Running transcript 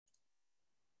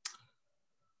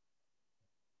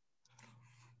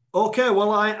Okay,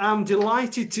 well, I am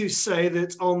delighted to say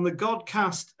that on the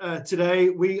Godcast today,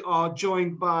 we are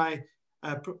joined by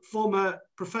a former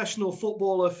professional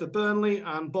footballer for Burnley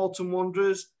and Bolton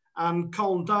Wanderers and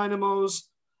Colne Dynamoes,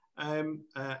 and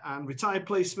retired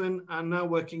policeman, and now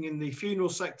working in the funeral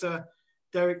sector,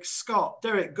 Derek Scott.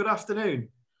 Derek, good afternoon.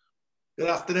 Good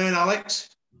afternoon, Alex.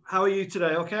 How are you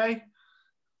today? Okay?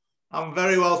 I'm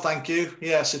very well, thank you.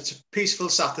 Yes, it's a peaceful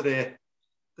Saturday.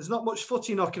 There's not much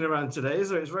footy knocking around today, is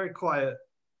there? It's very quiet.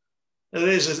 It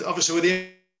is, obviously, with the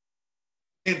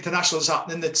internationals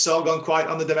happening, it's all gone quiet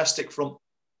on the domestic front.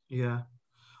 Yeah.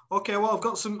 Okay, well, I've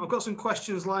got some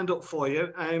questions lined up for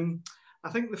you. I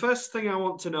think the first thing I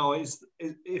want to know is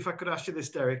if I could ask you this,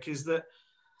 Derek, is that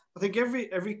I think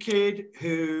every kid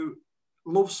who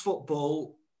loves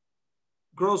football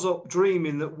grows up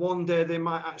dreaming that one day they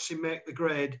might actually make the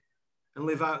grade and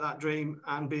live out that dream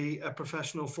and be a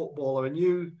professional footballer. And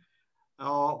you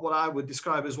are what I would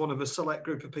describe as one of a select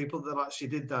group of people that actually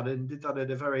did that and did that at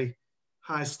a very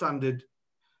high standard.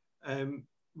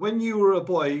 When you were a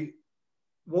boy,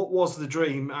 what was the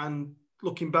dream? And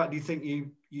looking back, do you think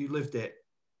you lived it?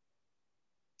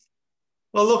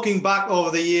 Well, looking back over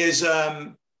the years,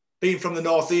 being from the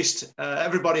Northeast,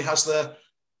 everybody has the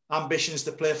ambitions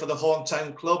to play for the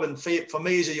hometown club. And for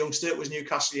me as a youngster, it was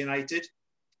Newcastle United.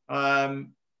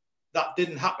 That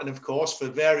didn't happen, of course, for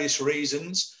various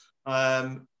reasons,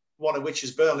 one of which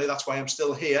is Burnley. That's why I'm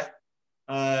still here.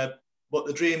 But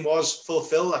the dream was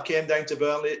fulfilled. I came down to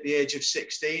Burnley at the age of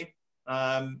 16,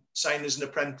 signed as an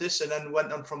apprentice, and then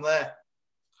went on from there.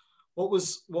 What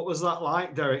was that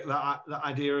like, Derek, that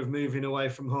idea of moving away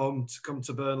from home to come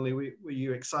to Burnley? Were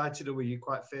you excited or were you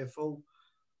quite fearful?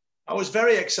 I was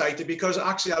very excited because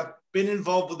actually I've been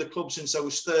involved with the club since I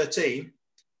was 13.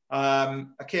 I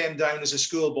came down as a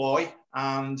schoolboy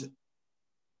and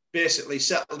basically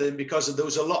settled in because there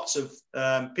was a lots of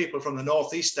people from the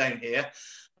Northeast down here.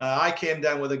 I came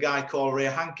down with a guy called Ray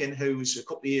Hankin, who's a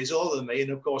couple of years older than me,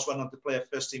 and of course went on to play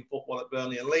first team football at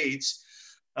Burnley and Leeds.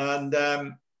 And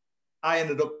I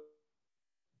ended up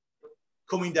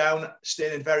coming down,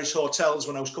 staying in various hotels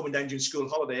when I was coming down during school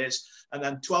holidays. And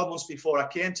then 12 months before I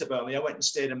came to Burnley, I went and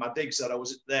stayed in my digs that I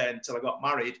was there until I got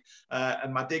married.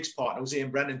 And my digs partner was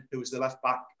Ian Brennan, who was the left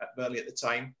back at Burnley at the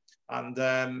time. And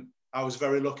I was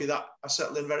very lucky that I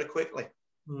settled in very quickly.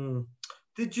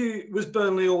 Was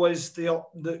Burnley always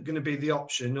going to be the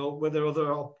option, or were there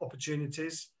other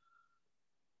opportunities?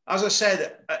 As I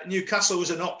said, Newcastle was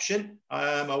an option.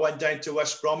 I went down to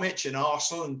West Bromwich and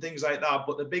Arsenal and things like that.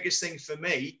 But the biggest thing for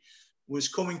me was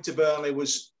coming to Burnley.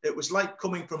 It was like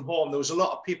coming from home. There was a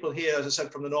lot of people here, as I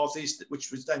said, from the Northeast,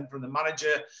 which was down from the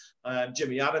manager,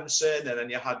 Jimmy Adamson, and then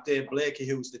you had Dave Blakey,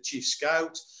 who was the chief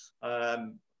scout,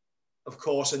 of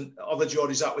course, and other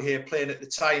Geordies that were here playing at the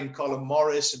time, Colin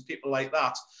Morris and people like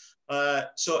that.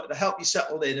 So to help you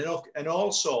settle in, and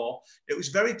also it was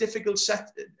very difficult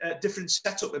different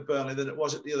setup at Burnley than it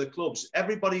was at the other clubs.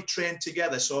 Everybody trained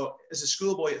together. So as a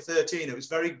schoolboy at 13, it was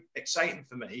very exciting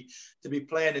for me to be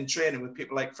playing and training with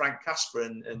people like Frank Casper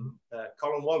and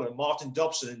Colin Waller and Martin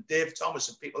Dobson and Dave Thomas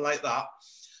and people like that,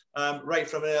 right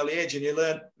from an early age, and you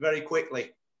learn very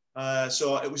quickly.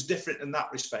 So it was different in that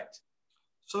respect.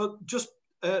 So just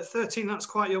 13, that's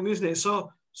quite young, isn't it?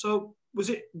 So was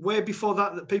it way before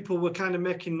that people were kind of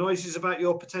making noises about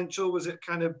your potential? Was it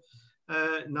kind of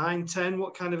 9, 10?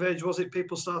 What kind of age was it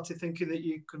people started thinking that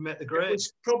you could make the grade? It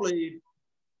was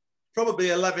probably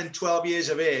 11, 12 years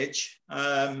of age.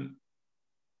 The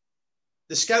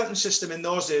scouting system in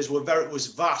those days was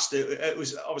vast. It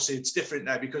was obviously it's different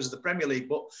now because of the Premier League,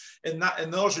 but in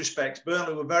those respects,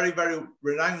 Burnley were very, very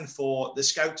renowned for the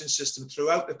scouting system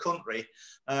throughout the country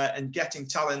and getting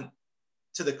talent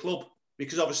to the club.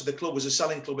 Because obviously the club was a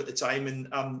selling club at the time and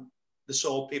they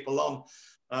sold people on.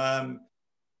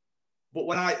 But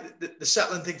the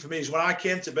settling thing for me is when I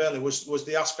came to Burnley was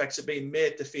the aspects of being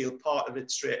made to feel part of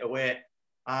it straight away.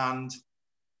 And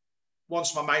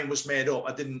once my mind was made up,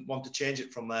 I didn't want to change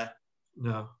it from there.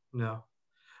 No.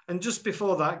 And just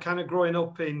before that, kind of growing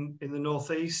up in the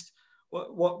Northeast,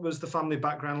 what was the family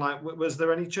background like? Was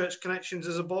there any church connections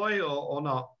as a boy or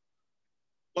not?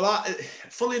 Well,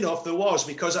 funnily enough, there was,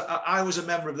 because I was a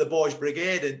member of the Boys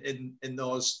Brigade in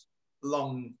those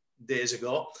long days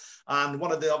ago. And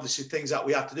one of the obviously things that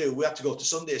we had to do, we had to go to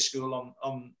Sunday school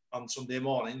on Sunday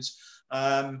mornings.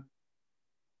 And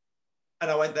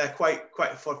I went there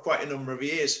for quite a number of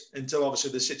years until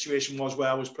obviously the situation was where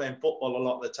I was playing football a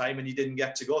lot of the time and you didn't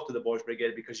get to go to the Boys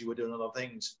Brigade because you were doing other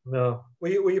things. No.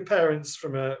 Were your parents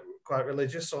quite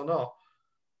religious or not?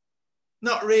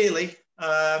 Not really.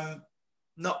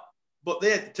 But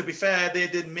to be fair, they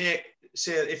did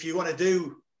say if you want to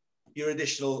do your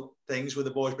additional things with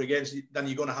the boys' brigades, then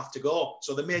you're going to have to go.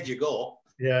 So they made you go.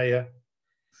 Yeah.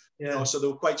 You know, so they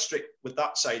were quite strict with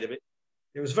that side of it.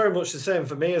 It was very much the same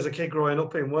for me as a kid growing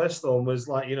up in Westthorne. Was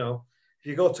like, you know, if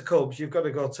you go to Cubs, you've got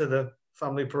to go to the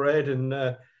family parade, and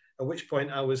at which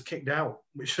point I was kicked out,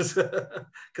 which was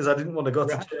because I didn't want to go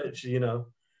to church, you know.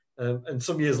 And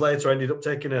some years later, I ended up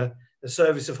taking a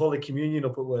service of Holy Communion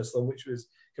up at Westthorne, which was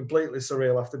completely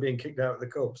surreal after being kicked out of the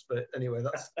Cubs. But anyway,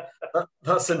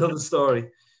 that's another story.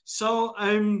 So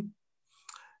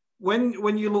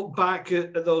when you look back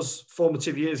at those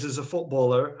formative years as a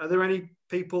footballer, are there any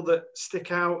people that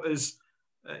stick out as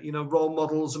you know, role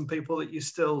models and people that you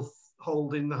still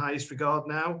hold in the highest regard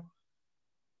now?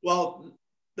 Well,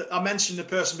 I mentioned the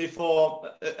person before,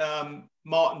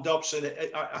 Martin Dobson.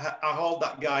 I hold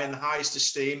that guy in the highest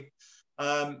esteem.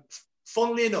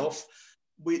 Funnily enough,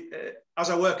 as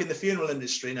I work in the funeral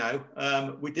industry now,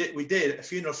 we did a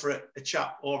funeral for a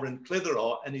chap over in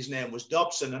Clitheroe, and his name was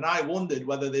Dobson. And I wondered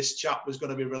whether this chap was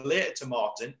going to be related to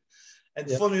Martin. And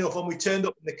funnily enough, when we turned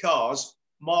up in the cars,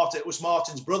 it was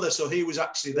Martin's brother, so he was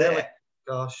actually there. Really?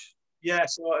 Gosh. Yeah,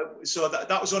 so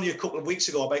that was only a couple of weeks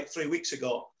ago, about 3 weeks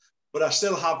ago. But I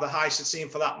still have the highest esteem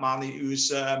for that man. He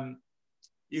was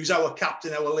our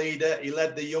captain, our leader. He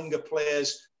led the younger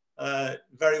players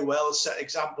very well, set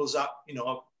examples that, you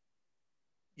know,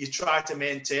 you try to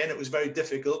maintain. It was very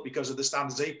difficult because of the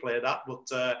standards he played at.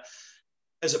 But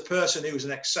as a person, he was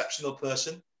an exceptional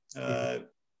person,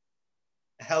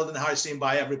 held in high esteem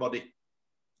by everybody.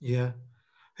 Yeah.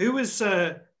 Who were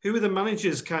the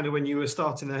managers kind of when you were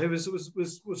starting there? Who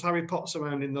was Harry Potts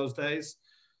around in those days?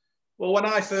 Well, when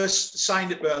I first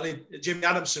signed at Burnley, Jimmy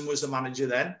Adamson was the manager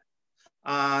then.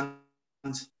 And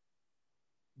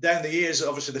down the years,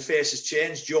 obviously the faces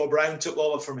changed. Joe Brown took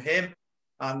over from him.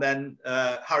 And then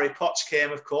Harry Potts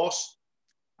came, of course.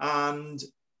 And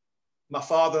my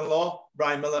father-in-law,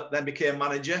 Brian Miller, then became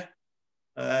manager.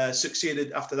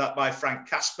 Succeeded after that by Frank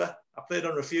Casper. I played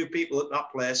under a few people at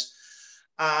that place.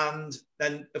 And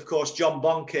then, of course, John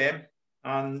Bond came.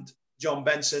 And John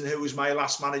Benson, who was my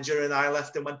last manager, and I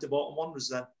left and went to Bolton Wanderers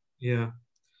then. Yeah.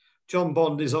 John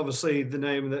Bond is obviously the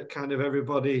name that kind of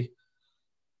everybody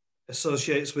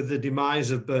associates with the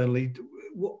demise of Burnley.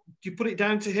 Do you put it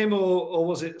down to him, or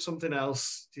was it something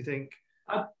else, do you think?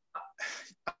 I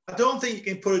don't think you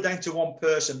can put it down to one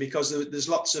person, because there's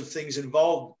lots of things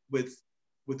involved with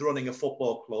running a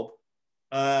football club.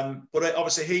 But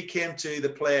obviously he came to the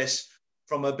place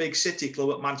from a big city club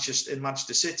in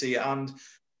Manchester City, and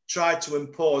tried to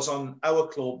impose on our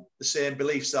club the same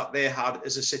beliefs that they had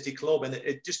as a city club, and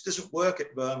it just doesn't work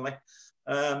at Burnley.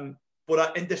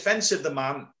 But in defence of the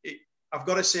man, I've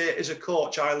got to say, as a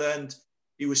coach, I learned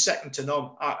he was second to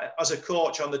none. As a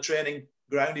coach on the training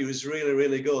ground, he was really,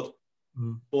 really good.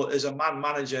 But as a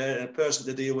manager and a person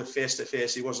to deal with face to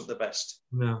face, he wasn't the best.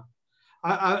 No,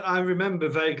 I remember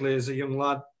vaguely as a young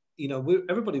lad, you know,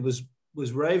 everybody was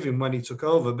raving when he took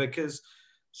over, because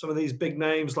some of these big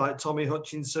names like Tommy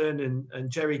Hutchinson and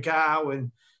Jerry Gow and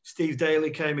Steve Daly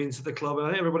came into the club, and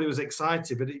I think everybody was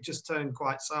excited, but it just turned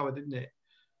quite sour, didn't it?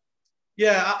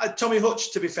 Yeah, Tommy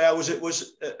Hutch, to be fair, was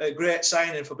a great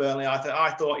signing for Burnley.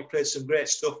 I thought he played some great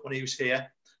stuff when he was here.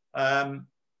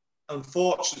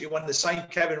 Unfortunately, when they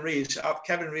signed Kevin Reeves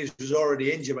was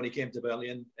already injured when he came to Burnley,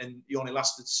 and he only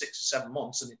lasted 6 or 7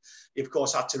 months, and he, of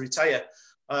course, had to retire.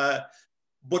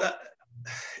 But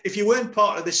if you weren't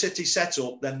part of the City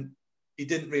setup, then he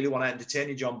didn't really want to entertain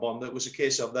you, John Bond. It was a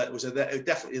case of that. It was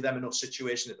definitely them enough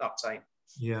situation at that time.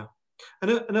 Yeah.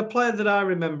 And a player that I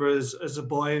remember as a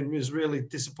boy and was really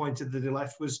disappointed that he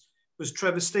left was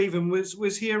Trevor Stephen.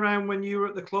 Was he around when you were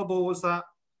at the club, or was that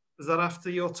after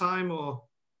your time? Or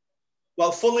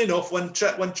well, funnily enough, when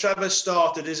Trevor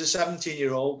started as a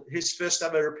 17-year-old, his first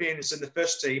ever appearance in the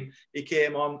first team, he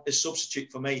came on as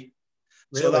substitute for me.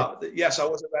 Really? So yes, I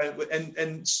was around,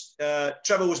 and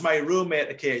Trevor was my roommate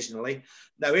occasionally.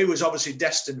 Now, he was obviously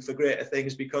destined for greater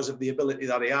things because of the ability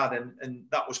that he had, and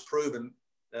that was proven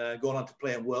going on to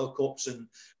play in World Cups and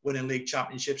winning league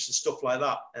championships and stuff like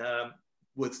that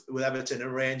with Everton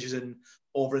and Rangers and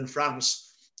over in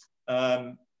France.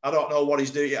 I don't know what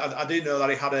he's doing. I do know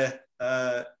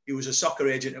that he was a soccer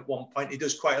agent at one point. He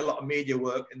does quite a lot of media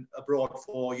work abroad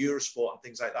for Eurosport and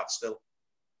things like that still.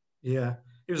 Yeah.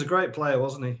 He was a great player,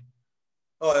 wasn't he?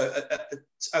 Oh,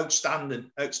 it's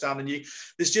outstanding.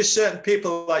 There's just certain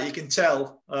people that you can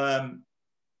tell are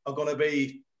going to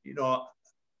be, you know,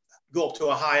 go up to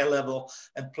a higher level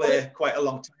and play quite a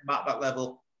long time at that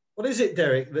level. What is it,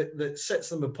 Derek, that sets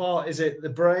them apart? Is it the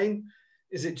brain?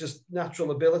 Is it just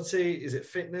natural ability? Is it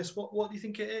fitness? What do you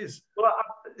think it is? Well,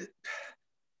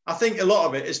 I think a lot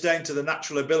of it is down to the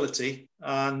natural ability,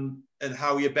 and and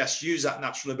how you best use that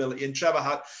natural ability. And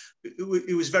Trevor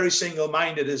he was very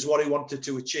single-minded as what he wanted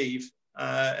to achieve,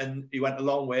 and he went a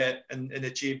long way and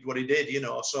achieved what he did, you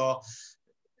know. So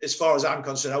as far as I'm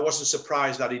concerned, I wasn't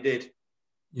surprised that he did.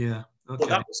 Yeah. Okay.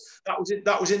 But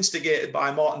that was instigated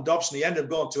by Martin Dobson. He ended up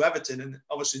going to Everton, and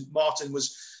obviously Martin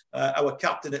was our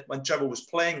captain when Trevor was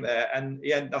playing there, and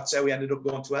that's how he ended up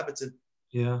going to Everton.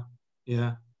 Yeah,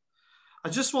 yeah. I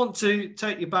just want to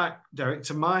take you back, Derek,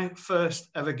 to my first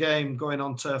ever game going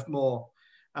on Turf Moor.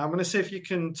 I'm going to see if you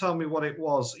can tell me what it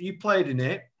was. You played in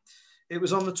it. It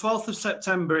was on the 12th of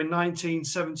September in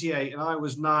 1978, and I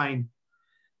was 9.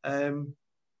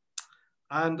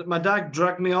 And my dad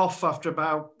dragged me off after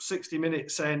about 60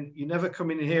 minutes saying, "You're never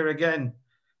coming in here again."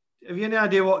 Have you any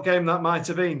idea what game that might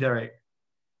have been, Derek?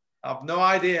 I've no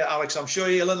idea, Alex. I'm sure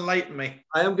you'll enlighten me.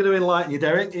 I am going to enlighten you,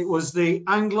 Derek. It was the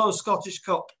Anglo-Scottish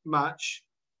Cup match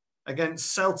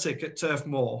against Celtic at Turf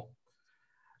Moor.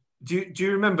 Do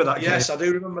you remember that game? Yes, I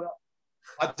do remember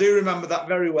that. I do remember that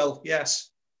very well.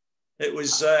 Yes, it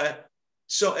was.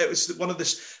 It was one of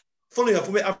the. Funny enough,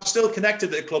 I'm still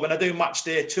connected to the club, and I do match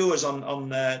day tours on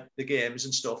the games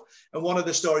and stuff. And one of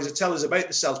the stories I tell is about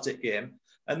the Celtic game,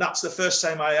 and that's the first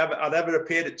time I'd ever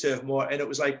appeared at Turf Moor, and it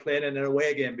was like playing in an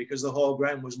away game because the whole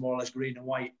ground was more or less green and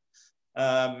white.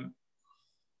 And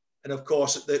of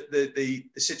course, the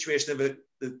situation of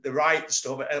the riot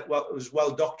stuff, it was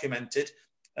well documented.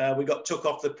 We got took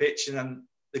off the pitch, and then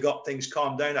they got things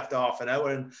calmed down after half an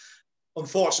hour. And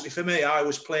unfortunately for me, I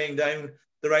was playing down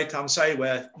the right-hand side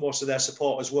where most of their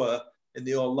supporters were in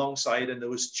the old long side, and there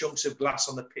was chunks of glass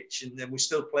on the pitch, and then we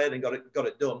still played and got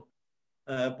it done.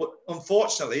 But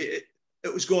unfortunately,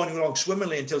 it was going along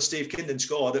swimmingly until Steve Kindon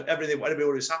scored. Everybody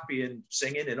was happy and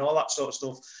singing and all that sort of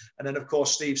stuff. And then, of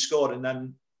course, Steve scored, and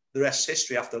then the rest's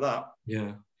history after that.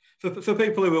 Yeah. For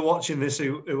people who are watching this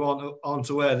who aren't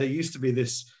aware, there used to be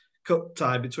this cup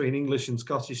tie between English and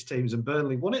Scottish teams, and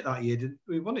Burnley won it that year.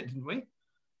 We won it, didn't we?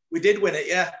 We did win it,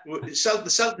 yeah. The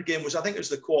Celtic game was, I think it was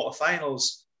the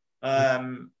quarterfinals,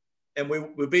 and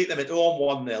we beat them at home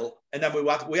 1-0, and then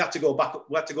we had to go back.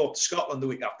 We had to go up to Scotland the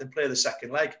week after and play the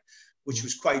second leg, which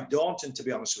was quite daunting, to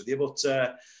be honest with you.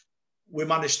 But we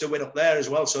managed to win up there as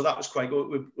well, so that was quite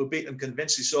good. We beat them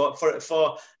convincingly. So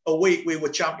for a week, we were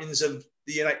champions of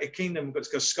the United Kingdom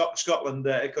because Scotland,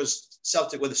 because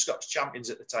Celtic were the Scottish champions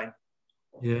at the time.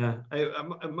 Yeah,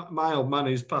 my old man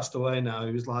who's passed away now,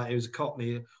 he was a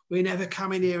Cockney. "We never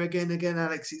come in here again,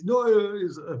 Alex." No,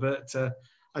 but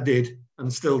I did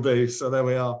and still do. So there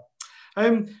we are.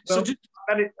 Many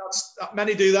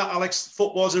do that, Alex.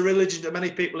 Football's a religion to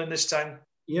many people in this town.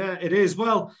 Yeah, it is.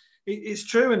 Well, it's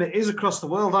true, and it is across the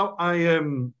world.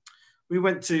 We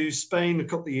went to Spain a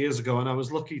couple of years ago, and I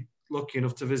was lucky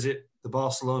enough to visit the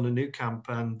Barcelona Nou Camp,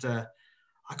 and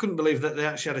I couldn't believe that they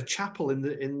actually had a chapel in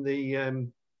the in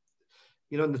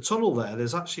the tunnel there.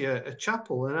 There's actually a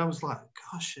chapel, and I was like,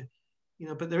 gosh,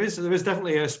 but there is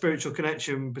definitely a spiritual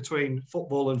connection between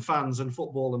football and fans and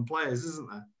football and players, isn't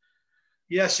there?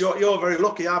 Yes, you're very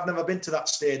lucky. I've never been to that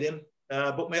stadium,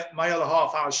 but my other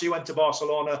half, she went to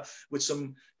Barcelona with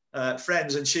some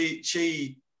friends, and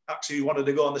she actually wanted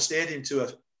to go on the stadium tour,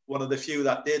 one of the few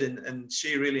that did, and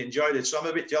she really enjoyed it. So I'm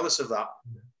a bit jealous of that.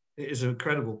 It is an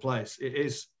incredible place. It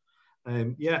is.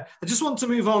 I just want to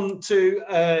move on to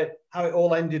how it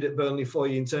all ended at Burnley for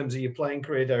you in terms of your playing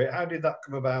career, Derek. How did that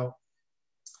come about?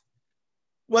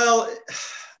 Well,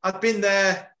 I'd been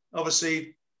there,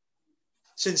 obviously,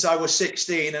 since I was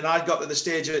 16, and I got to the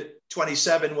stage at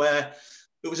 27 where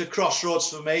it was a crossroads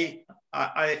for me.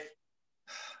 I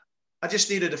just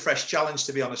needed a fresh challenge,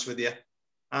 to be honest with you.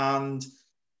 And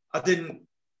I didn't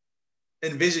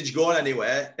envisage going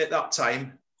anywhere at that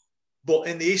time. But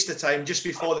in the Easter time, just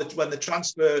before when the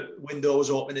transfer window was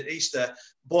open at Easter,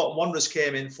 Bolton Wanderers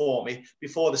came in for me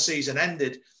before the season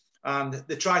ended. And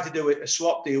they tried to do a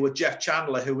swap deal with Jeff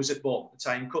Chandler, who was at Bolton at the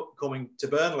time, coming to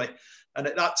Burnley. And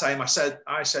at that time, I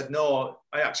said no.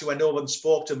 I actually went over and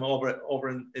spoke to him over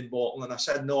in Bolton, and I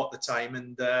said no at the time.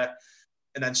 And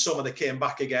then summer they came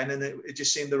back again, and it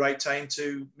just seemed the right time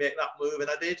to make that move,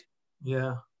 and I did.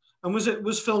 Yeah. And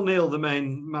was Phil Neal the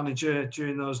main manager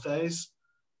during those days?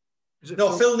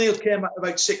 No, Phil Neal came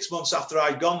about 6 months after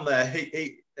I'd gone there.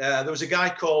 There was a guy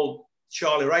called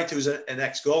Charlie Wright, who was an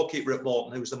ex-goalkeeper at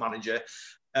Bolton, who was the manager.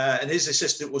 And his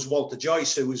assistant was Walter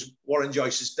Joyce, who was Warren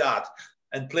Joyce's dad,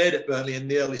 and played at Burnley in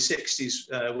the early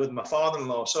 60s with my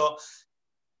father-in-law. So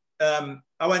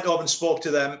I went over and spoke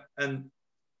to them, and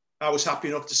I was happy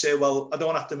enough to say, well, I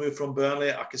don't have to move from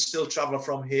Burnley. I can still travel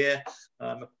from here.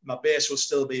 My base will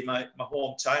still be my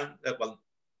hometown. Well,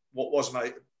 what was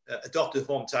my adopted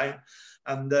hometown.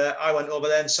 And I went over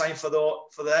there and signed for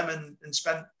them and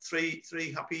spent three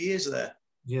happy years there.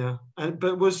 Yeah,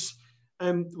 but was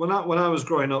when I was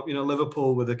growing up,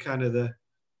 Liverpool were the kind of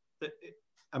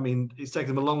I mean, it's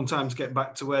taken them a long time to get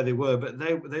back to where they were, but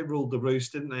they ruled the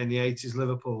roost, didn't they, in the 80s,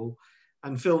 Liverpool?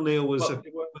 And Phil Neal was, as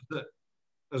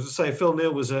I say, Phil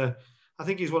Neal was I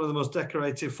think he's one of the most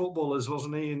decorated footballers,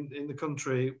 wasn't he, in the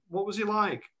country? What was he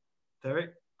like,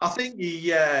 Derek? I think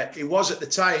he was at the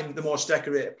time the most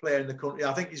decorated player in the country.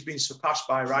 I think he's been surpassed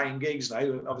by Ryan Giggs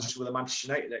now, obviously with the Manchester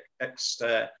United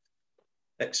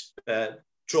ex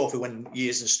trophy winning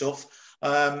years and stuff.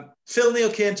 Phil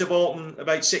Neal came to Bolton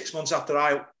about 6 months after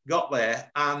I got there,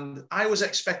 and I was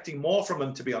expecting more from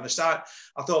him, to be honest. I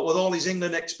thought with all his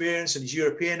England experience and his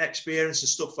European experience and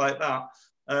stuff like that,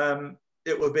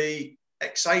 it would be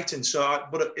exciting.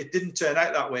 But it didn't turn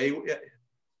out that way.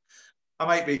 I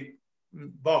might be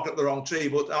barking up the wrong tree,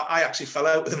 but I actually fell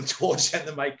out with him towards the end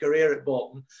of my career at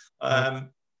Bolton.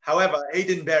 However, he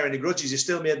didn't bear any grudges. He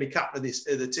still made me captain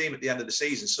of the team at the end of the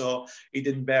season, so he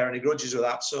didn't bear any grudges with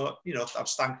that. So, I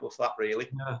was thankful for that, really.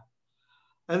 Yeah.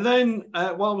 And then,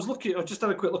 while I was looking, I just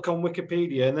had a quick look on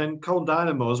Wikipedia, and then Colne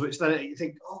Dynamoes, which then you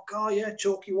think, oh God, yeah,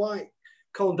 Chalky White,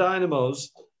 Colne Dynamoes,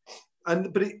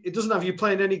 but it doesn't have you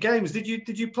playing any games. Did you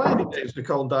play any games for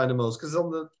Colne Dynamoes? Because on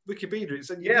the Wikipedia it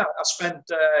said I spent.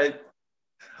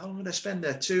 How long did I spend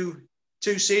there? Two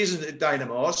seasons at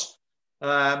Dynamoes.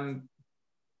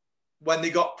 When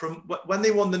they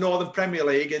won the Northern Premier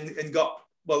League and got,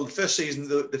 well, the first season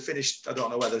they finished, I don't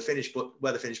know where they finished, but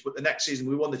the next season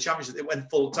we won the championship. They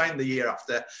went full time the year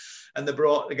after, and they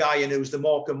brought the guy in who was the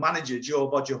Morecambe manager,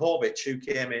 Joe Bodjahovic, who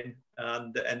came in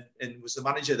and was the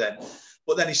manager then.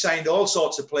 But then he signed all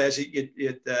sorts of players. You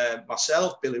had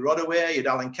myself, Billy Rodaway, you had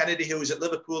Alan Kennedy, who was at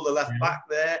Liverpool, the left back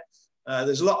there.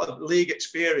 There's a lot of league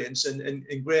experience,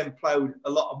 and Graham ploughed a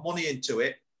lot of money into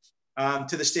it,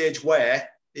 to the stage where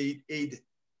he'd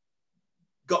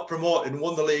got promoted and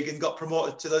won the league and got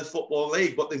promoted to the Football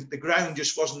League, but the ground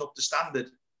just wasn't up to standard,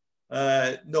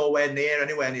 anywhere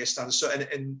near standard. So,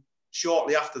 and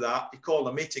shortly after that, he called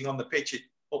a meeting on the pitch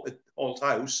up at Holt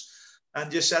House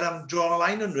and just said, "I'm drawing a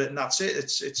line under it, and that's it.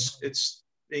 It's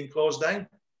being closed down."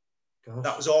 Gosh.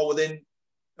 That was all within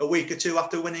a week or two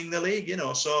after winning the league,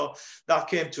 So that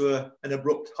came to an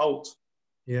abrupt halt.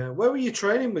 Yeah, where were you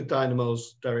training with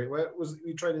Dynamoes, Derek? Where was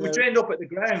you training? We trained up at the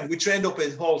ground. We trained up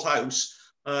in Holt House.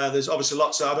 There's obviously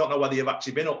lots of, I don't know whether you've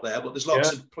actually been up there, but there's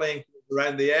lots of playing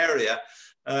around the area,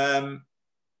 and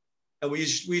we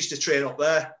used to train up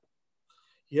there.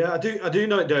 Yeah, I do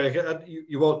know it, Derek.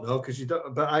 You won't know because you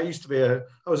don't. But I used to be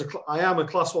I am a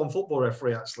Class 1 football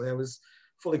referee. Actually, I was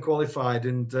fully qualified,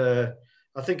 and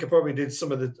I think I probably did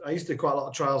I used to do quite a lot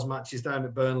of trials matches down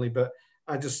at Burnley, but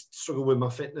I just struggled with my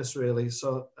fitness really,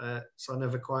 so I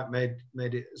never quite made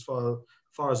it as far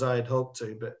as I had hoped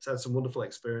to. But had some wonderful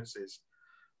experiences.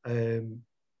 And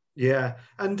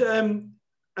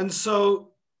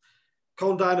so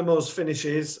Colne Dynamoes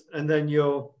finishes, and then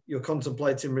you're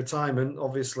contemplating retirement,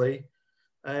 obviously.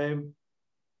 I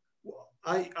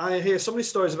hear so many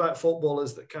stories about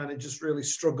footballers that kind of just really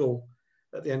struggle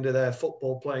at the end of their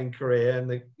football playing career,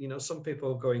 and some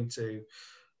people are going to.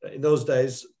 In those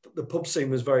days, the pub scene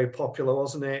was very popular,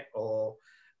 wasn't it? Or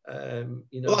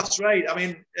Well, that's right. I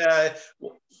mean,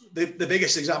 the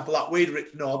biggest example that we'd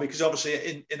know, because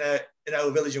obviously in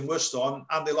our village in Worcester,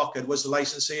 Andy Lockwood was the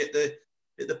licensee at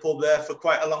the pub there for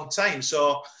quite a long time.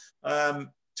 So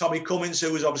Tommy Cummins,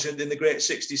 who was obviously in the great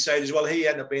 60s side as well, he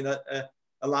ended up being a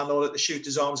landlord at the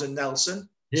Shooters Arms in Nelson.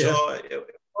 Yeah. So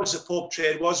the pub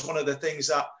trade was one of the things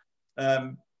that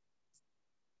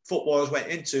footballers went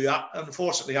into.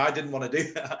 Unfortunately, I didn't want to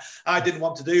do that. I didn't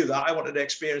want to do that. I wanted to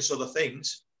experience other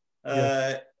things.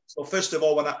 So first of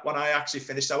all, when I actually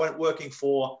finished, I went working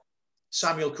for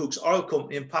Samuel Cook's Oil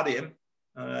Company in Padiham.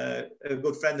 A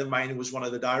good friend of mine who was one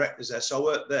of the directors there. So I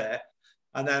worked there.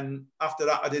 And then after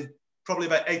that, I did probably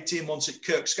about 18 months at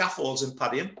Kirk Scaffolds in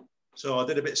Padiham. So I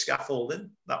did a bit of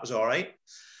scaffolding. That was all right.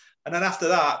 And then after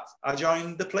that, I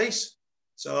joined the police.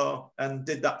 And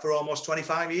did that for almost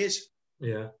 25 years.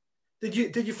 Yeah. Did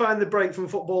you find the break from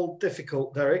football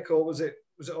difficult, Derek, or was it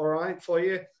all right for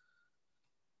you?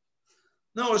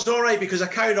 No, it was all right because I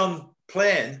carried on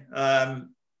playing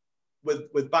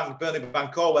with Burnley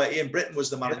Bancourt, where Ian Britton was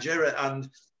the manager, and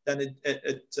then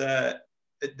at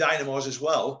Dynamoes as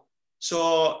well.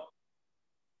 So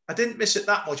I didn't miss it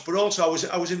that much, but also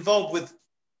I was involved with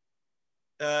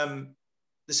the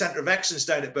Centre of Excellence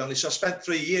down at Burnley. So I spent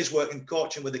 3 years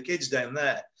coaching with the kids down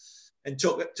there, and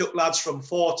took lads from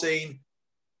 14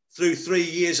 through 3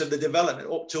 years of the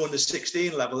development up to under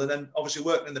 16 level, and then obviously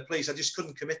working in the police, I just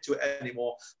couldn't commit to it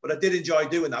anymore. But I did enjoy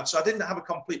doing that. So I didn't have a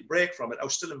complete break from it. I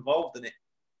was still involved in it.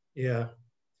 Yeah.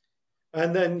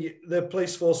 And then the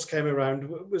police force came around.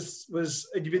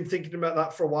 Had you been thinking about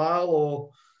that for a while, or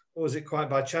was it quite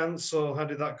by chance, or how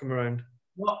did that come around?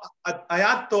 Well, I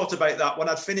had thought about that when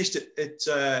I'd finished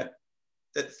at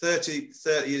 30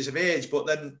 years of age, but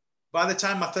then by the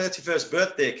time my 31st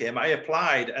birthday came, I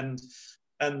applied and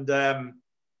I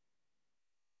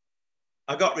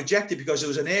got rejected because there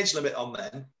was an age limit on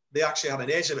then. They actually had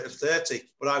an age limit of 30,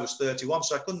 but I was 31,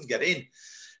 so I couldn't get in.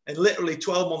 And literally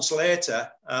 12 months later,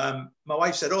 my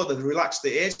wife said, oh, they've relaxed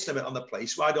the age limit on the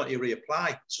police. Why don't you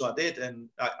reapply? So I did, and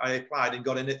I applied and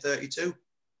got in at 32.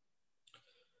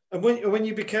 And when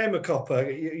you became a copper,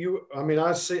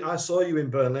 I saw you in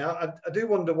Burnley. I do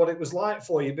wonder what it was like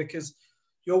for you, because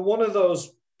you're one of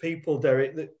those people,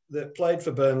 Derek, that played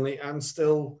for Burnley and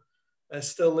still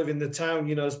live in the town.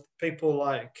 You know, people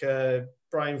like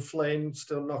Brian Flynn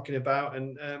still knocking about,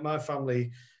 and my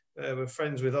family were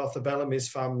friends with Arthur Bellamy's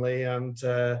family, and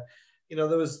you're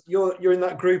in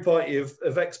that group, aren't you,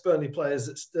 of ex-Burnley players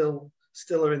that still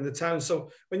are in the town. So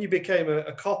when you became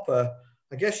a copper,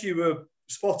 I guess you were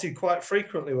spotted quite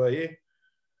frequently, were you?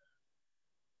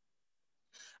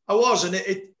 I was, and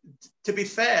to be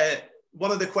fair,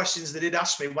 one of the questions they did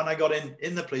ask me when I got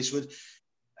in the police was,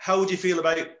 how would you feel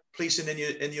about policing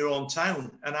in your own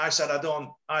town? And I said, I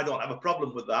don't have a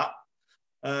problem with that.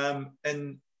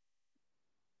 And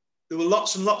there were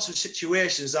lots and lots of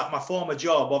situations that my former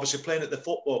job, obviously playing at the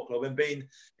football club and being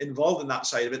involved in that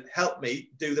side of it, helped me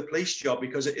do the police job,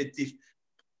 because it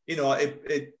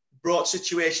brought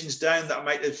situations down that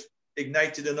might have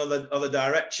ignited in other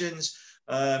directions,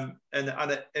 and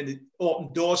it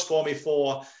opened doors for me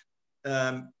for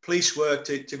police work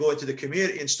to go into the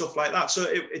community and stuff like that. So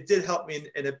it did help me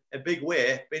in a big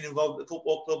way, being involved at the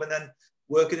football club and then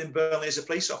working in Burnley as a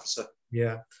police officer.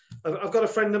 Yeah. I've got a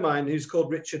friend of mine who's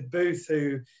called Richard Booth,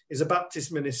 who is a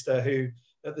Baptist minister who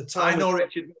at the time... I know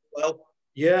Richard well.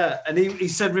 Yeah, and he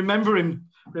said,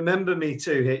 remember me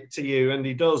to you, and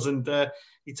he does. And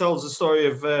he tells the story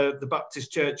of the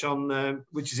Baptist church on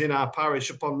which is in our parish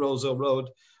upon Rosehill Road.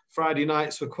 Friday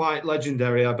nights were quite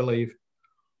legendary, I believe.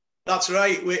 That's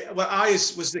right. I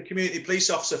was the community police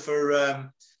officer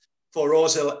for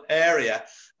Rosehill area,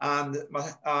 and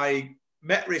I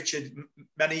met Richard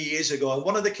many years ago. And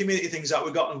one of the community things that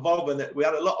we got involved in, we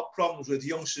had a lot of problems with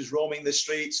youngsters roaming the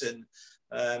streets and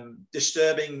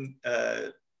disturbing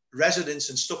residents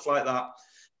and stuff like that.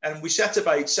 And we set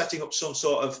about setting up some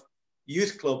sort of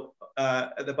youth club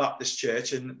at the Baptist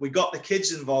church, and we got the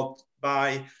kids involved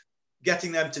by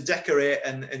getting them to decorate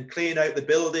and clean out the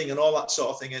building and all that sort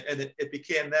of thing. And it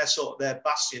became their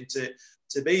bastion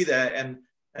to be there.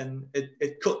 And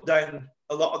it cut down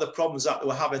a lot of the problems that they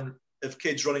were having of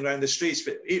kids running around the streets.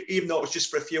 But even though it was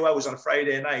just for a few hours on a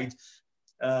Friday night,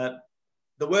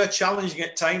 they were challenging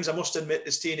at times, I must admit,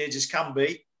 as teenagers can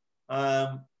be.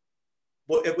 But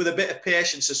with a bit of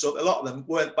patience or so, a lot of them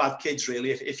weren't bad kids,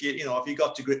 really. If you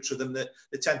got to grips with them, they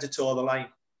tend to toe the line.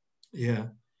 Yeah.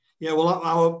 Yeah,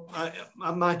 well,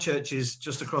 my church is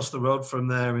just across the road from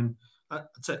there, and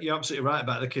you're absolutely right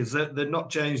about the kids. They're not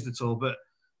changed at all, but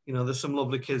there's some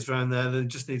lovely kids around there. They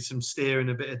just need some steering,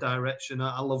 a bit of direction.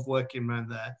 I love working around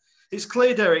there. It's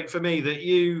clear, Derek, for me that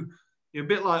you're a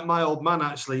bit like my old man.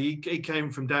 Actually, he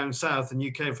came from down south, and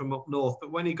you came from up north.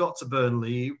 But when he got to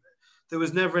Burnley, there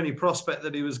was never any prospect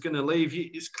that he was going to leave.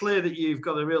 It's clear that you've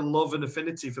got a real love and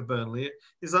affinity for Burnley.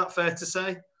 Is that fair to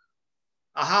say?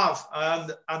 I have,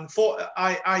 and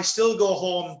I still go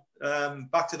home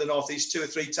back to the northeast 2 or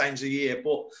 3 times a year.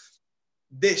 But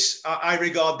I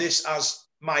regard this as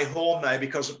my home now,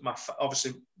 because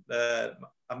obviously I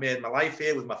made my life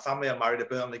here with my family. I married a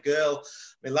Burnley girl.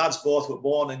 My lads both were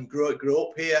born and grew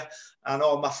up here, and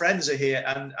all my friends are here.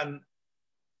 And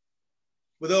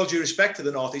with all due respect to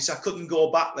the northeast, I couldn't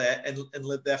go back there and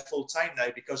live there full time now,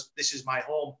 because this is my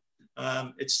home.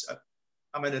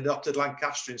 I'm an adopted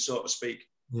Lancastrian, so to speak.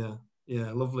 Yeah,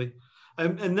 lovely.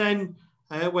 And then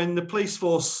when the police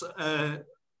force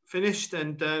finished,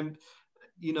 and I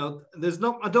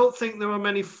don't think there are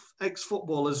many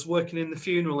ex-footballers working in the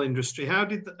funeral industry. How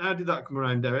did that come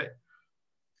around, Derek?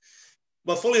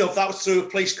 Well, fully enough, that was through a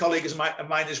police colleague of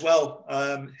mine as well,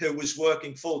 who was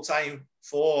working full time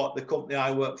for the company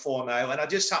I work for now. And I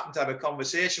just happened to have a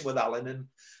conversation with Alan, and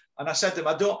I said to him,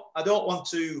 I don't want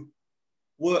to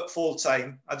work full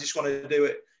time. I just want to do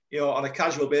it, on a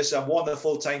casual basis. I've worn a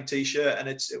full time T-shirt, and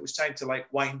it was time to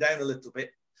wind down a little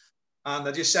bit. And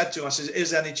I just said to him, I said, is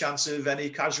there any chance of any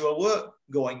casual work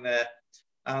going there?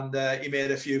 and he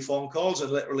made a few phone calls,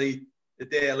 and literally a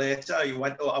day later, I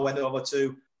went over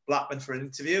to Blackburn for an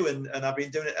interview, and I've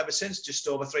been doing it ever since, just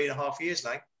over 3.5 years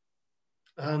now.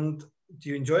 And do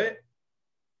you enjoy it?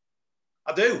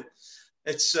 I do.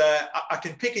 It's I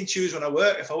can pick and choose when I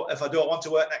work. If I don't want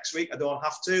to work next week, I don't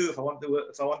have to. If I want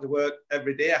to work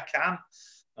every day, I can.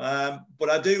 But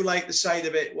I do like the side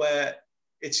of it where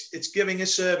it's giving a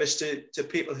service to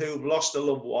people who've lost a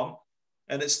loved one,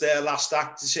 and it's their last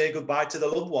act to say goodbye to the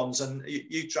loved ones, and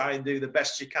you try and do the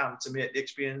best you can to make the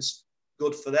experience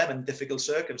good for them in difficult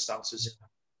circumstances.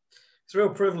 It's a real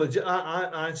privilege.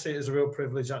 I see it as a real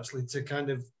privilege, actually, to kind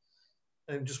of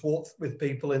just walk with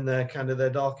people in their kind of their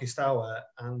darkest hour,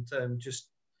 and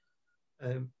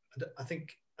I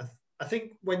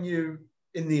think when you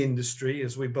in the industry,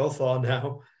 as we both are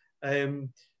now,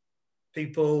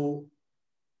 people,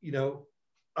 you know,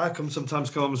 I can sometimes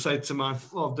come and say to my,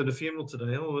 I've done a funeral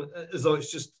today, as though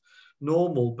it's just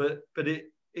normal, but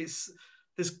it's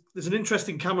there's an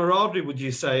interesting camaraderie, would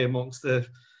you say, amongst the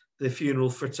funeral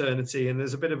fraternity, and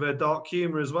there's a bit of a dark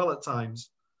humour as well at times.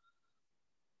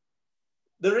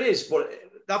 There is, but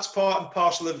that's part and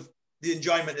parcel of the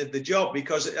enjoyment of the job,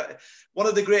 because one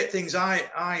of the great things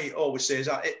I always say is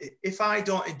that if I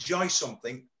don't enjoy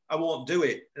something, I won't do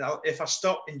it. If I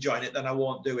stop enjoying it, then I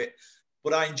won't do it.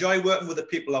 But I enjoy working with the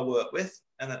people I work with,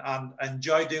 and I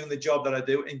enjoy doing the job that I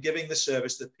do and giving the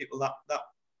service to people that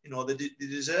you know they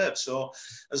deserve. So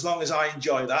as long as I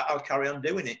enjoy that, I'll carry on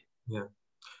doing it. Yeah.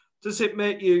 Does it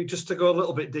make you, just to go a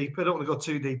little bit deeper, I don't want to go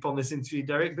too deep on this interview,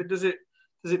 Derek, but does it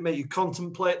make you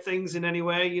contemplate things in any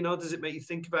way? You know, does it make you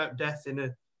think about death in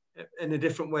a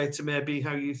different way to maybe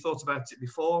how you thought about it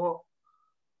before?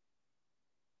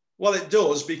 Well, it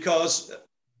does, because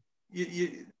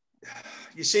you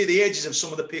see the ages of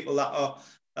some of the people that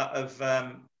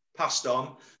have passed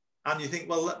on, and you think,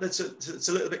 well, it's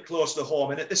a little bit close to home.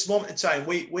 And at this moment in time,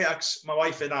 we my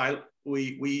wife and I,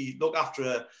 we look after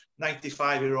a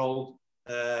 95-year-old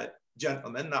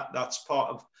gentleman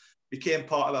became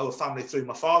part of our family through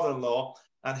my father-in-law,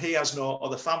 and he has no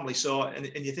other family. So, and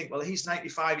you think, well, he's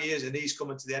 95 years and he's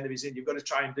coming to the end of his end. You've got to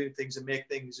try and do things and make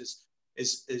things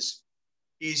as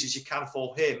easy as you can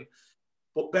for him.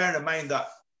 But bearing in mind that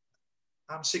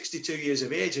I'm 62 years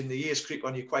of age, and the years creep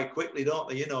on you quite quickly, don't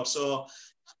they? You know, so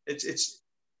it's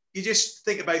you just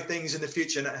think about things in the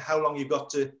future and how long you've got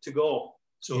to go,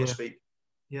 so to speak.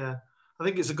 Yeah, I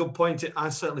think it's a good point. I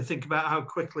certainly think about how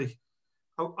quickly.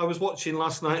 I was watching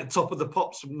last night Top of the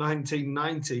Pops from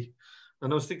 1990,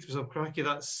 and I was thinking to myself, crikey,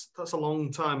 that's a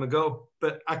long time ago.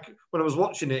 But when I was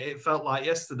watching it, it felt like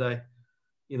yesterday,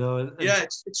 you know. Yeah,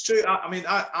 it's true. I mean,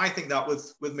 I think that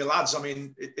with my lads, I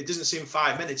mean, it doesn't seem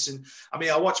 5 minutes. And I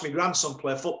mean, I watch my grandson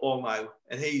play football now,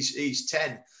 and he's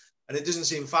 10, and it doesn't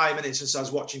seem 5 minutes since I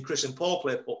was watching Chris and Paul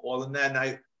play football, and they're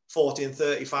now 40 and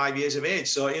 35 years of age.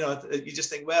 So, you know, you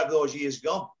just think, where have those years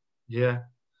gone? Yeah.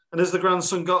 And has the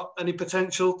grandson got any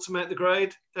potential to make the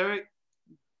grade, Derek?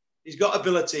 He's got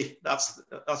ability. That's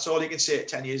all you can say at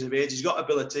 10 years of age. He's got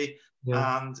ability,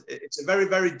 and it's a very,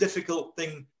 very difficult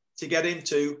thing to get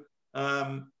into,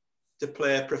 to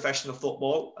play professional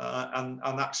football and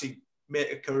actually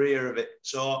make a career of it.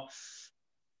 So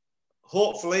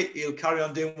hopefully he'll carry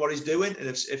on doing what he's doing, and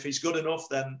if he's good enough,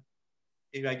 then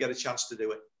he may get a chance to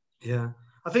do it. Yeah,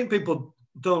 I think people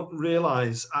don't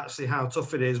realise actually how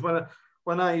tough it is.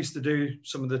 When I used to do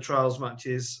some of the trials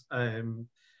matches,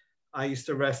 I used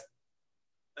to rest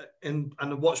and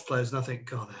watch players, and I think,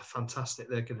 God, they're fantastic.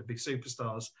 They're going to be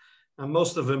superstars, and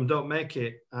most of them don't make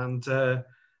it. And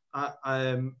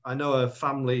I know a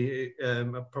family,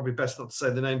 probably best not to say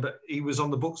the name, but he was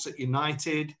on the books at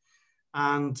United,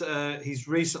 and he's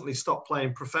recently stopped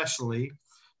playing professionally.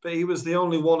 But he was the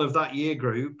only one of that year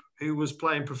group who was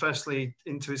playing professionally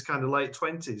into his kind of late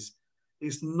 20s.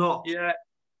 He's not. Yeah.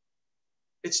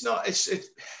 It's not. It's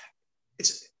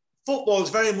football is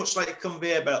very much like a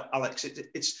conveyor belt, Alex.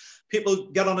 It's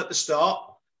people get on at the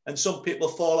start, and some people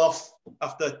fall off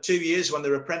after 2 years when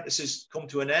their apprentices come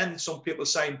to an end. Some people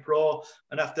sign pro,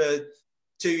 and after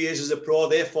 2 years as a pro,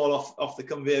 they fall off the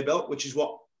conveyor belt, which is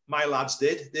what my lads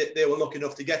did. They were lucky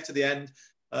enough to get to the end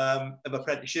of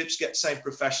apprenticeships, get signed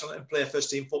professional, and play first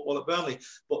team football at Burnley.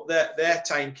 But their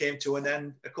time came to an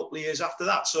end a couple of years after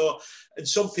that. So, and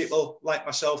some people like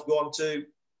myself go on to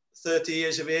 30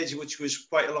 years of age, which was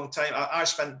quite a long time. I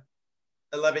spent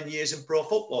 11 years in pro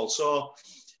football. So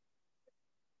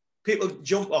people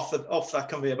jump off that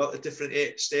conveyor belt at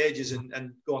different stages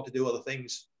and go on to do other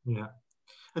things. Yeah.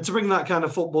 And to bring that kind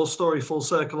of football story full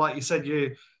circle, like you said,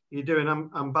 you're doing an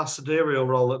ambassadorial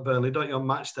role at Burnley, don't you, on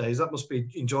match days? That must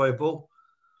be enjoyable.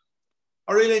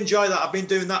 I really enjoy that. I've been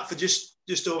doing that for just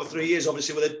over 3 years.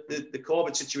 Obviously, with the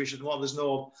COVID situation, there's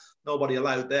nobody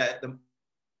allowed there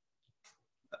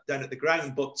down at the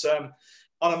ground. But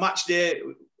on a match day,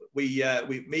 we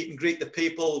meet and greet the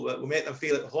people. We make them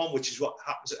feel at home, which is what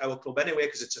happens at our club anyway,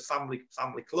 because it's a family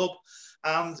club.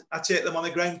 And I take them on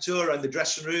a ground tour around the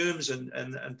dressing rooms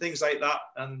and things like that.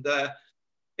 And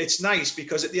it's nice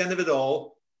because at the end of it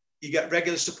all, you get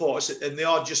regular supporters, and they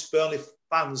are just Burnley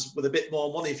fans with a bit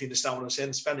more money, if you understand what I'm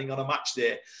saying, spending on a match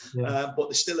day. Yeah. But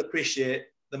they still appreciate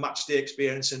the match day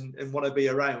experience and want to be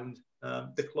around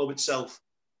the club itself.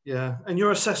 Yeah. And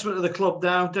your assessment of the club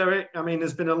now, Derek? I mean,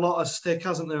 there's been a lot of stick,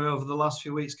 hasn't there, over the last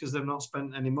few weeks because they've not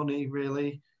spent any money,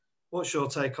 really. What's your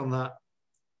take on that?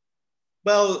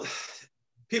 Well,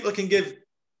 people can give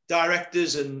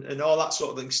directors and all that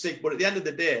sort of thing stick, but at the end of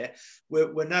the day,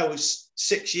 we're now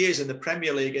 6 years in the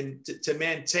Premier League, and to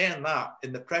maintain that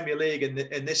in the Premier League in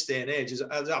this day and age is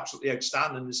absolutely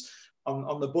outstanding.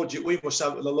 On the budget, we must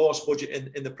have the lowest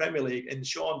budget in the Premier League, and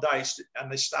Sean Dyche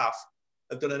and his staff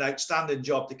have done an outstanding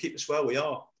job to keep us where we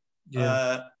are.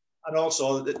 Yeah. And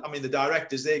also, I mean, the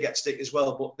directors, they get stick as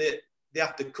well, but they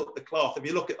have to cut the cloth. If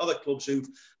you look at other clubs who've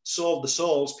sold the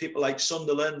souls, people like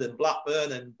Sunderland and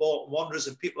Blackburn and Bolton Wanderers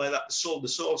and people like that, they sold the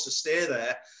souls to stay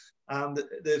there, and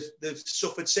they've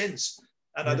suffered since.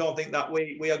 And yeah. I don't think that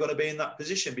we are going to be in that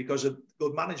position because of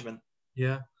good management.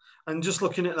 Yeah. And just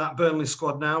looking at that Burnley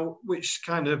squad now, which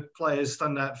kind of players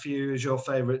stand out for you as your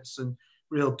favourites and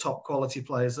real top quality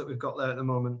players that we've got there at the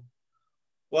moment?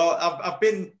 Well, I've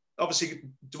been, obviously,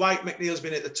 Dwight McNeil's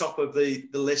been at the top of the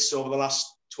list over the last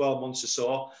 12 months or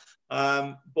so.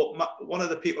 But one of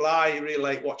the people I really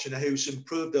like watching who's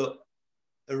improved a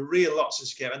real lot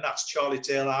since he came, and that's Charlie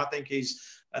Taylor. I think he's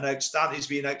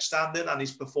been outstanding, and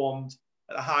he's performed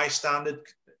at a high standard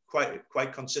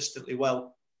quite consistently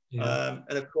well. Yeah.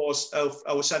 And of course,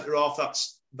 our centre half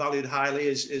that's valued highly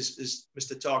is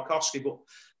Mr. Tarkowski, but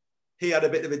he had a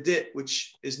bit of a dip,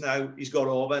 which is now he's got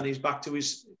over and he's back to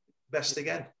his best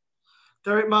again.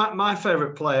 Derek, my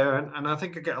favourite player, and I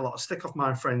think I get a lot of stick off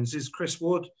my friends, is Chris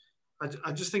Wood.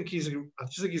 I just think he's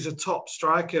a top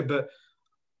striker, but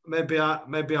maybe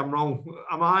I'm wrong.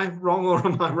 Am I wrong or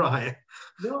am I right?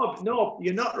 No,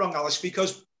 you're not wrong, Alice,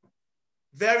 because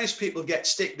various people get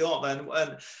stick, don't they?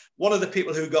 And one of the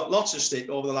people who got lots of stick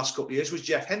over the last couple of years was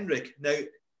Jeff Hendrick. Now,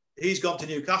 he's gone to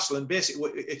Newcastle, and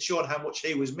basically it showed how much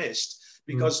he was missed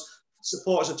because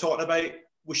supporters are talking about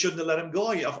we shouldn't have let him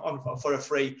go for a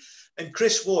free. And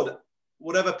Chris Wood,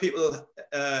 whatever people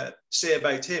say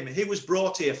about him, he was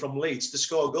brought here from Leeds to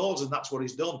score goals, and that's what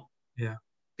he's done. Yeah.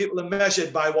 People are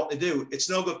measured by what they do. It's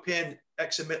no good paying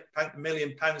X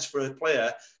million pounds for a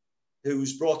player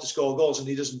who's brought to score goals and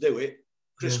he doesn't do it.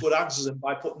 Chris Wood answers him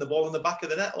by putting the ball in the back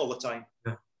of the net all the time.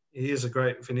 Yeah, he is a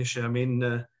great finisher. I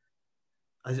mean,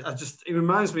 he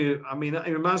reminds me. I mean,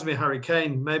 he reminds me of Harry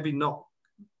Kane.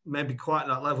 Maybe quite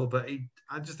that level, but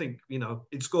I just think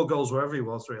he'd score goals wherever he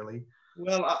was, really.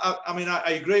 Well, I mean,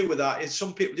 I agree with that.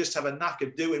 Some people just have a knack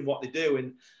of doing what they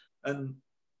do, and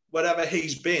wherever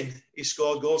he's been, he's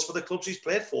scored goals for the clubs he's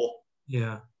played for.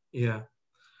 Yeah.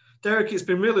 Derek, it's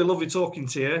been really lovely talking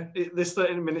to you. This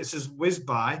 30 minutes has whizzed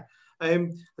by. I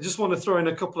just want to throw in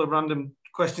a couple of random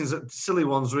questions, silly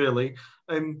ones, really.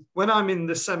 When I'm in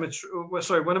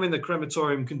the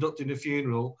crematorium conducting a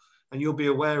funeral, and you'll be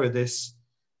aware of this,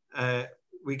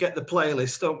 we get the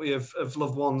playlist, don't we, of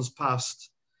loved ones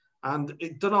past, and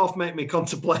it doesn't half make me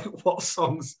contemplate what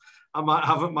songs I might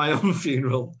have at my own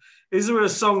funeral. Is there a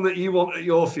song that you want at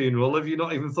your funeral? Have you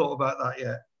not even thought about that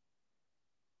yet?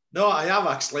 No, I have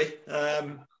actually.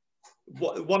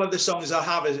 One of the songs I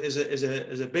have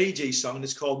is a Bee Gees song, and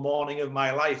it's called "Morning of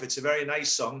My Life." It's a very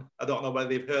nice song. I don't know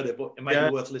whether you've heard it, but it might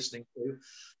be worth listening to.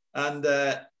 And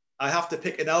I have to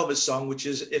pick an Elvis song, which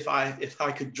is "If I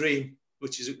Could Dream,"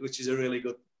 which is a really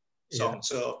good song. Yeah.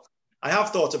 So I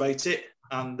have thought about it,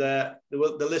 and the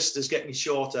list is getting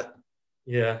shorter.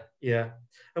 Yeah.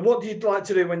 And what do you like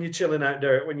to do when you're chilling out,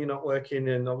 Derek? When you're not working,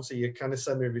 and obviously you're kind of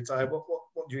semi-retired.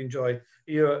 What do you enjoy? Are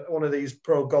you one of these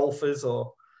pro golfers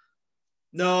or?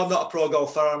 No, I'm not a pro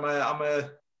golfer. I'm a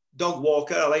dog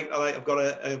walker. I've got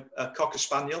a cocker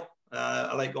spaniel.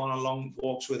 I like going on long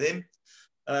walks with him.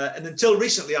 And until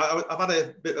recently, I've had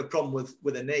a bit of a problem with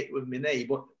my knee.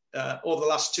 But over the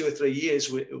last 2 or 3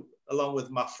 years, along with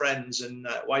my friends and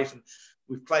wife, and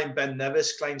we've climbed Ben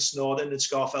Nevis, climbed Snowdon and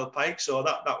Scarfell Pike. So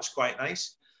that was quite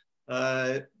nice.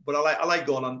 But I like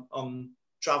going on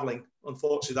travelling.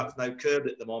 Unfortunately, that's now curbed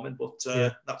at the moment. But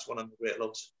that's one of my great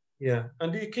loves. Yeah.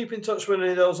 And do you keep in touch with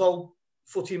any of those old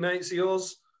footy mates of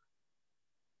yours?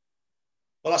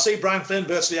 Well, I see Brian Flynn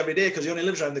virtually every day because he only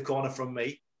lives around the corner from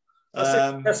me. That's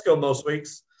it. Tesco most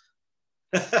weeks.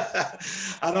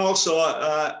 And also,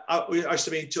 I used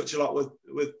to be in touch a lot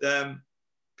with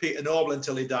Peter Noble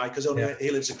until he died, because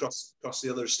he lives across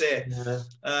the other estate. And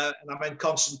I'm in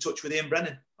constant touch with Ian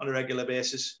Brennan on a regular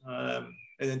basis.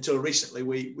 And until recently,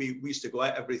 we used to go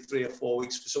out every 3 or 4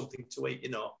 weeks for something to eat,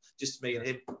 just me and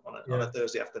him on a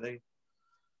Thursday afternoon.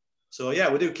 So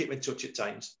yeah, we do keep in touch at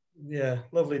times. Yeah,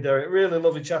 lovely, Derek. Really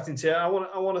lovely chatting to you. I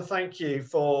want to thank you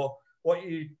for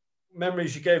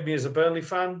memories you gave me as a Burnley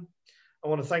fan. I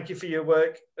want to thank you for your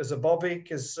work as a Bobby,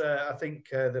 because I think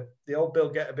the old Bill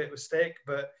get a bit of a stick,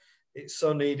 but it's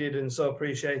so needed and so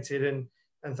appreciated.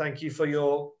 And thank you for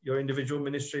your individual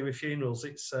ministry with funerals.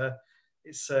 It's a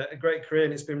great career,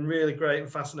 and it's been really great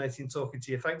and fascinating talking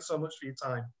to you. Thanks so much for your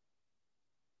time.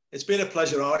 It's been a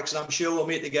pleasure, Alex, and I'm sure we'll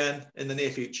meet again in the near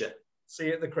future. See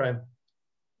you at the Creme.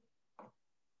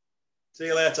 See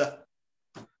you later.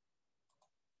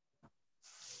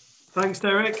 Thanks,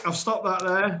 Derek. I've stopped that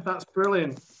there. That's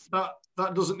brilliant. That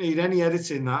doesn't need any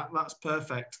editing. That's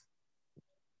perfect.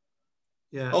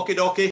 Yeah. Okie dokie.